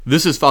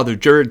This is Father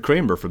Jared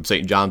Kramer from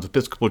St. John's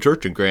Episcopal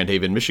Church in Grand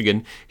Haven,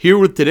 Michigan, here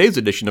with today's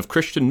edition of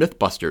Christian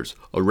Mythbusters,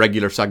 a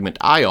regular segment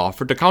I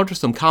offer to counter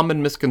some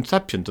common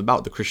misconceptions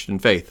about the Christian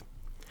faith.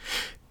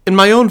 In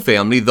my own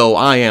family, though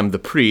I am the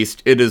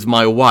priest, it is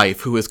my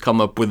wife who has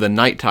come up with the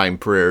nighttime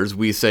prayers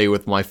we say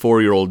with my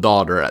 4-year-old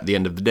daughter at the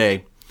end of the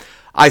day.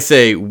 I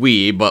say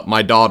we, but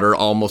my daughter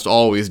almost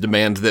always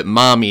demands that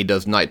Mommy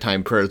does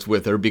nighttime prayers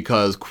with her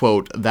because,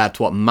 quote, that's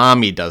what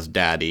Mommy does,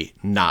 Daddy,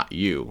 not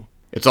you.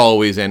 It's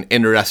always an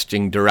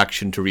interesting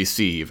direction to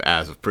receive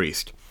as a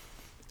priest.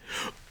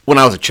 When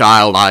I was a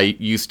child, I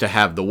used to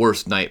have the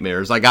worst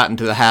nightmares. I got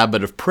into the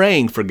habit of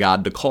praying for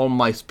God to calm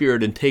my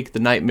spirit and take the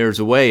nightmares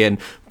away, and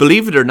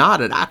believe it or not,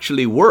 it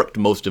actually worked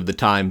most of the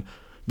time.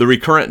 The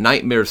recurrent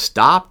nightmares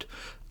stopped.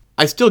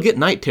 I still get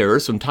night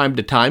terrors from time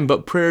to time,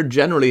 but prayer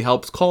generally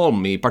helps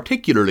calm me,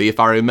 particularly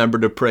if I remember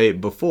to pray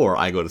before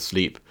I go to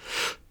sleep.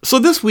 So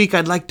this week,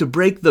 I'd like to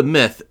break the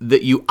myth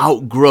that you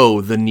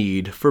outgrow the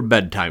need for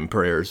bedtime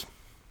prayers.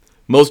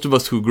 Most of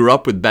us who grew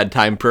up with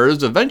bedtime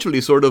prayers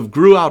eventually sort of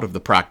grew out of the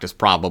practice,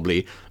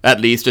 probably, at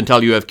least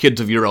until you have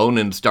kids of your own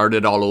and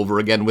started all over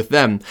again with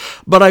them.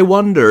 But I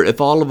wonder if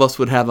all of us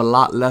would have a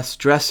lot less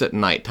stress at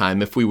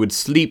nighttime, if we would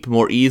sleep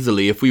more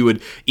easily, if we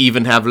would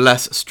even have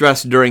less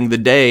stress during the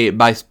day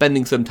by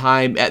spending some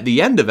time at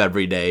the end of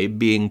every day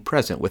being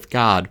present with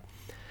God.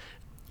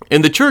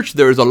 In the church,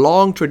 there is a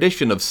long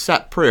tradition of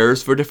set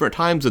prayers for different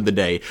times of the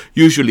day,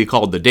 usually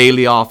called the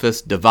daily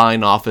office,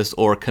 divine office,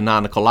 or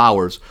canonical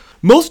hours.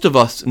 Most of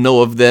us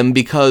know of them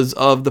because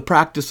of the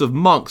practice of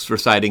monks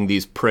reciting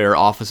these prayer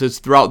offices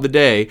throughout the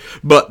day,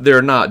 but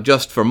they're not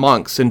just for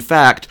monks. In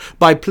fact,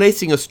 by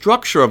placing a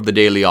structure of the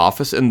daily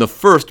office in the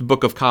first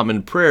Book of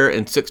Common Prayer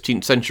in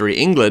 16th century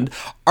England,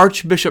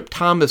 Archbishop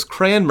Thomas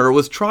Cranmer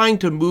was trying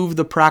to move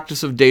the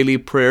practice of daily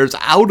prayers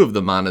out of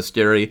the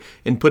monastery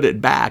and put it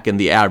back in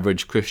the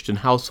average Christian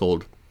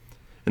household.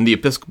 In the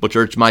Episcopal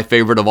Church, my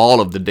favorite of all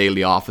of the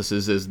daily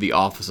offices is the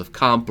Office of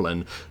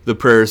Compline, the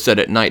prayers said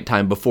at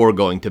nighttime before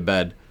going to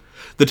bed.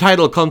 The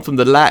title comes from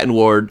the Latin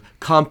word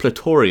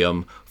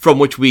completorium, from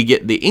which we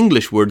get the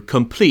English word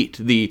complete.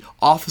 The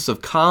Office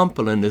of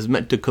Compline is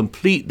meant to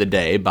complete the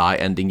day by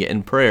ending it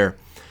in prayer.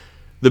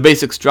 The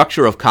basic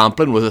structure of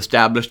Compline was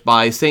established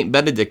by St.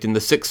 Benedict in the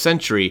 6th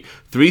century.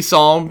 3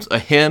 psalms, a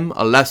hymn,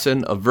 a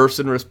lesson, a verse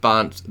in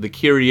response, the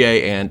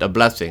Kyrie, and a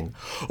blessing.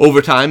 Over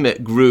time,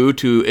 it grew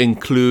to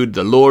include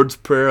the Lord's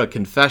Prayer, a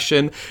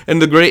confession, and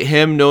the great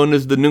hymn known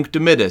as the Nunc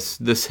Dimittis,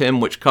 this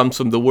hymn which comes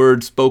from the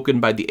words spoken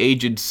by the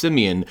aged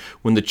Simeon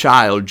when the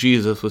child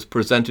Jesus was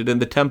presented in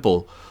the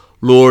temple.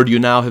 Lord, you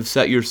now have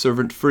set your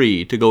servant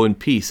free to go in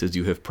peace as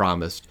you have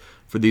promised.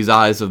 For these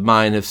eyes of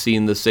mine have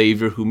seen the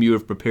Savior whom you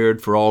have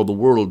prepared for all the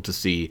world to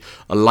see,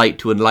 a light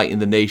to enlighten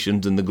the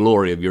nations and the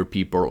glory of your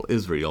people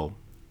Israel.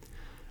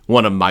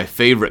 One of my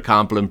favorite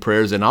Compline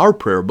prayers in our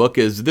prayer book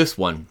is this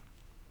one.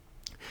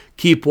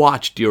 Keep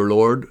watch, dear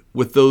Lord,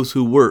 with those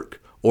who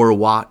work, or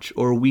watch,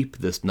 or weep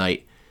this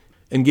night,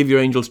 and give your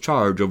angels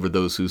charge over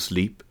those who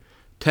sleep.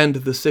 Tend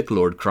the sick,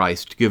 Lord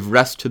Christ, give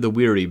rest to the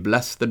weary,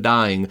 bless the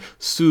dying,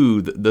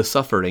 soothe the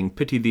suffering,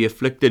 pity the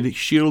afflicted,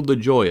 shield the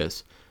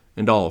joyous,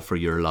 and all for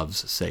your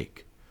love's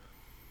sake.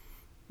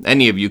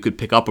 Any of you could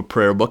pick up a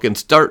prayer book and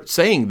start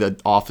saying the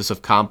Office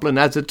of Compline,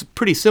 as it's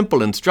pretty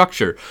simple in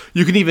structure.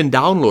 You can even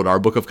download our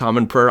Book of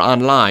Common Prayer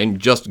online,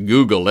 just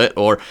Google it,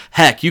 or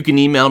heck, you can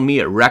email me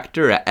at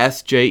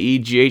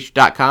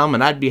rector@sjegh.com,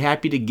 and I'd be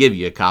happy to give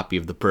you a copy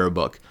of the prayer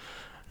book.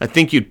 I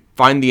think you'd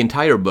find the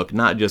entire book,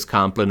 not just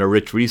Compline, a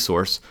rich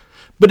resource.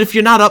 But if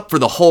you're not up for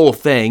the whole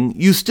thing,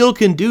 you still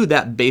can do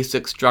that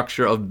basic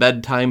structure of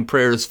bedtime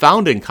prayers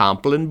found in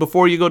Compline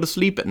before you go to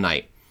sleep at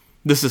night.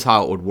 This is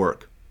how it would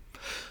work.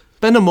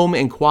 Spend a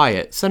moment in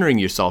quiet, centering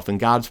yourself in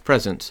God's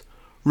presence.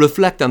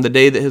 Reflect on the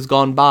day that has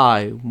gone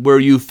by, where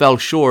you fell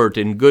short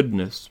in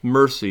goodness,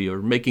 mercy,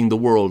 or making the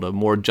world a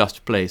more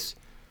just place.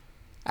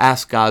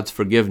 Ask God's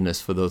forgiveness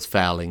for those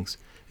failings,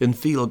 and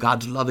feel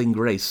God's loving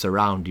grace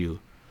surround you.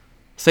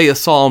 Say a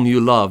psalm you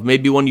love,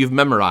 maybe one you've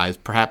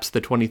memorized, perhaps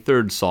the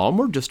 23rd Psalm,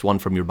 or just one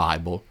from your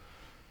Bible.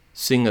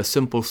 Sing a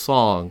simple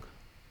song,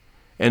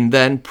 and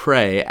then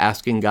pray,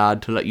 asking God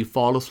to let you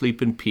fall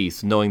asleep in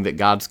peace, knowing that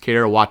God's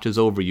care watches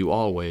over you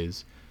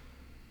always.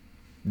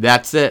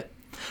 That's it.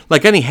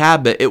 Like any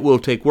habit, it will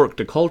take work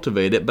to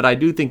cultivate it, but I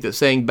do think that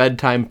saying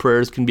bedtime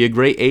prayers can be a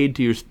great aid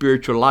to your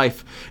spiritual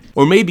life,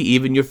 or maybe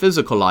even your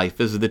physical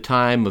life, as the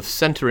time of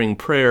centering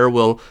prayer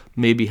will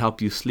maybe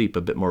help you sleep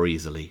a bit more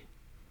easily.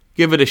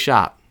 Give it a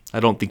shot.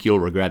 I don't think you'll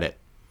regret it.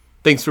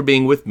 Thanks for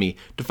being with me.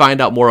 To find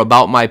out more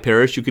about my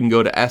parish, you can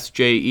go to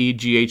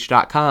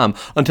sjegh.com.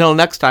 Until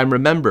next time,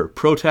 remember,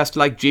 protest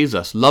like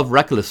Jesus, love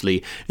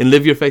recklessly, and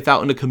live your faith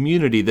out in a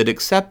community that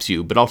accepts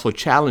you, but also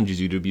challenges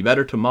you to be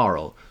better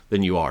tomorrow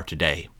than you are today.